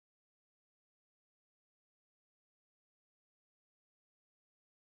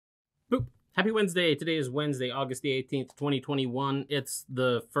Happy Wednesday. Today is Wednesday, August the 18th, 2021. It's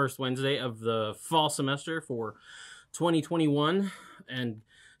the first Wednesday of the fall semester for 2021. And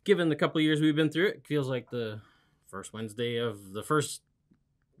given the couple of years we've been through, it feels like the first Wednesday of the first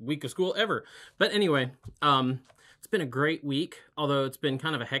week of school ever. But anyway, it's been a great week, although it's been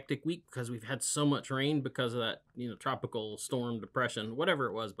kind of a hectic week because we've had so much rain because of that, tropical storm, depression, whatever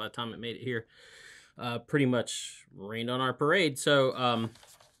it was by the time it made it here. Pretty much rained on our parade. So,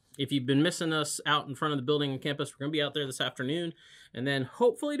 if you've been missing us out in front of the building and campus, we're going to be out there this afternoon. And then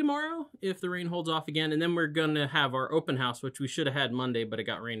hopefully tomorrow, if the rain holds off again. And then we're going to have our open house, which we should have had Monday, but it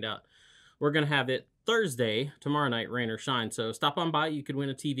got rained out. We're going to have it Thursday, tomorrow night, rain or shine. So stop on by. You could win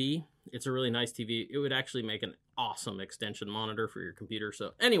a TV. It's a really nice TV. It would actually make an awesome extension monitor for your computer.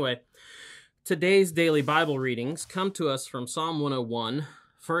 So anyway, today's daily Bible readings come to us from Psalm 101,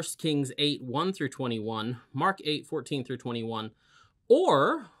 1 Kings 8, 1 through 21, Mark 8, 14 through 21,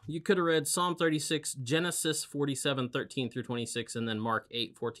 or you could have read Psalm 36, Genesis 47, 13 through 26, and then Mark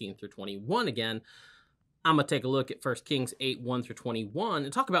 8, 14 through 21 again. I'm going to take a look at 1 Kings 8, 1 through 21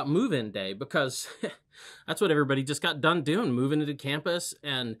 and talk about move-in day, because that's what everybody just got done doing, moving into campus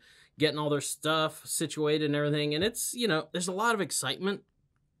and getting all their stuff situated and everything. And it's, there's a lot of excitement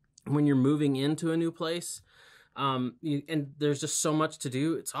when you're moving into a new place. And there's just so much to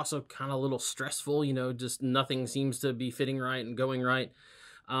do. It's also kind of a little stressful, just nothing seems to be fitting right and going right.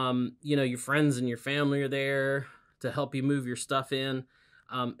 Your friends and your family are there to help you move your stuff in.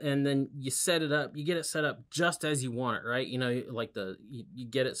 And then you set it up, you get it set up just as you want it, right? You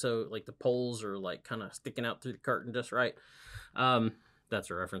get it so like the poles are like kind of sticking out through the curtain just right. That's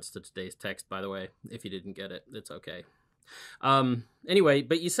a reference to today's text, by the way. If you didn't get it, it's okay. Anyway,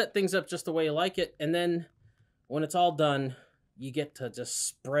 but you set things up just the way you like it. And then when it's all done, you get to just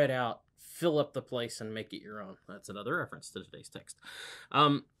spread out, fill up the place, and make it your own. That's another reference to today's text.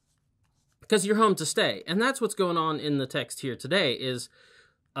 Because you're home to stay. And that's what's going on in the text here today is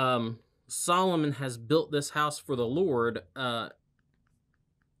Solomon has built this house for the Lord.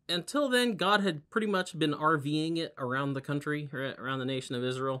 Until then, God had pretty much been RVing it around the country, around the nation of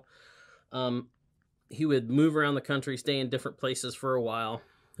Israel. He would move around the country, stay in different places for a while.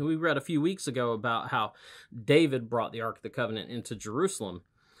 We read a few weeks ago about how David brought the Ark of the Covenant into Jerusalem.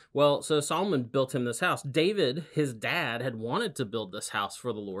 Well, so Solomon built him this house. David, his dad, had wanted to build this house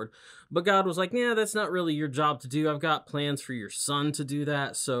for the Lord, but God was like, "Yeah, that's not really your job to do. I've got plans for your son to do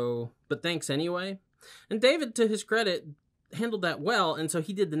that, but thanks anyway." And David, to his credit, handled that well, and so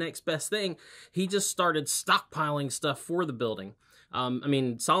he did the next best thing. He just started stockpiling stuff for the building.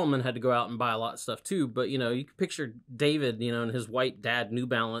 Solomon had to go out and buy a lot of stuff too, but, you can picture David, in his white dad New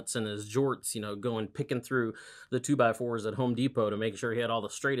Balance and his jorts, going picking through the 2x4s at Home Depot to make sure he had all the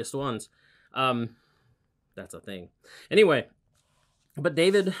straightest ones. That's a thing. Anyway, but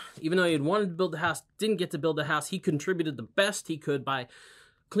David, even though he had wanted to build the house, didn't get to build the house. He contributed the best he could by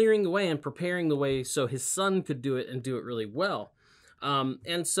clearing the way and preparing the way so his son could do it and do it really well.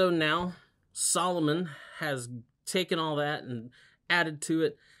 And so now Solomon has taken all that and added to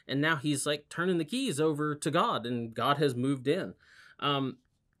it, and now he's like turning the keys over to God, and God has moved in. And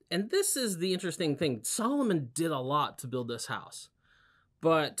this is the interesting thing. Solomon did a lot to build this house,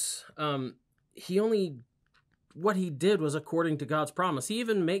 but what he did was according to God's promise. He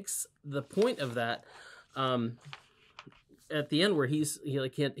even makes the point of that at the end where he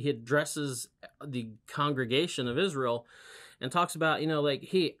addresses the congregation of Israel and talks about,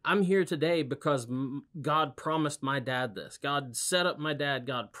 hey, I'm here today because God promised my dad this. God set up my dad.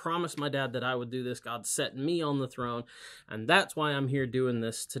 God promised my dad that I would do this. God set me on the throne, and that's why I'm here doing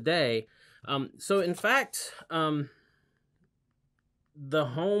this today. So in fact, the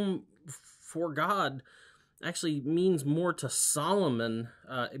home for God actually means more to Solomon.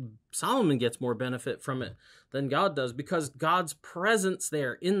 Solomon gets more benefit from it than God does, because God's presence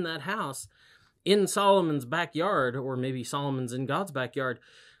there in that house, in Solomon's backyard, or maybe Solomon's in God's backyard,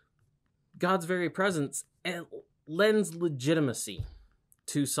 God's very presence lends legitimacy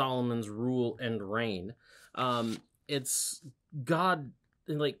to Solomon's rule and reign. It's God,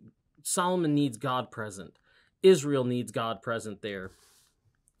 Solomon needs God present. Israel needs God present there.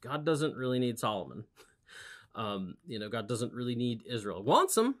 God doesn't really need Solomon. God doesn't really need Israel.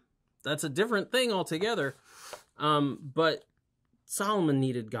 Wants him. That's a different thing altogether. But Solomon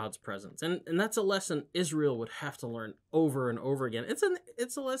needed God's presence. And that's a lesson Israel would have to learn over and over again.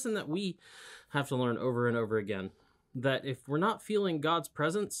 It's a lesson that we have to learn over and over again. That if we're not feeling God's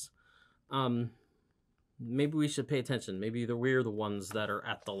presence, maybe we should pay attention. Maybe we're the ones that are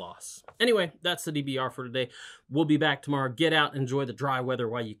at the loss. Anyway, that's the DBR for today. We'll be back tomorrow. Get out, enjoy the dry weather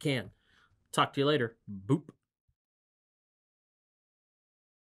while you can. Talk to you later. Boop.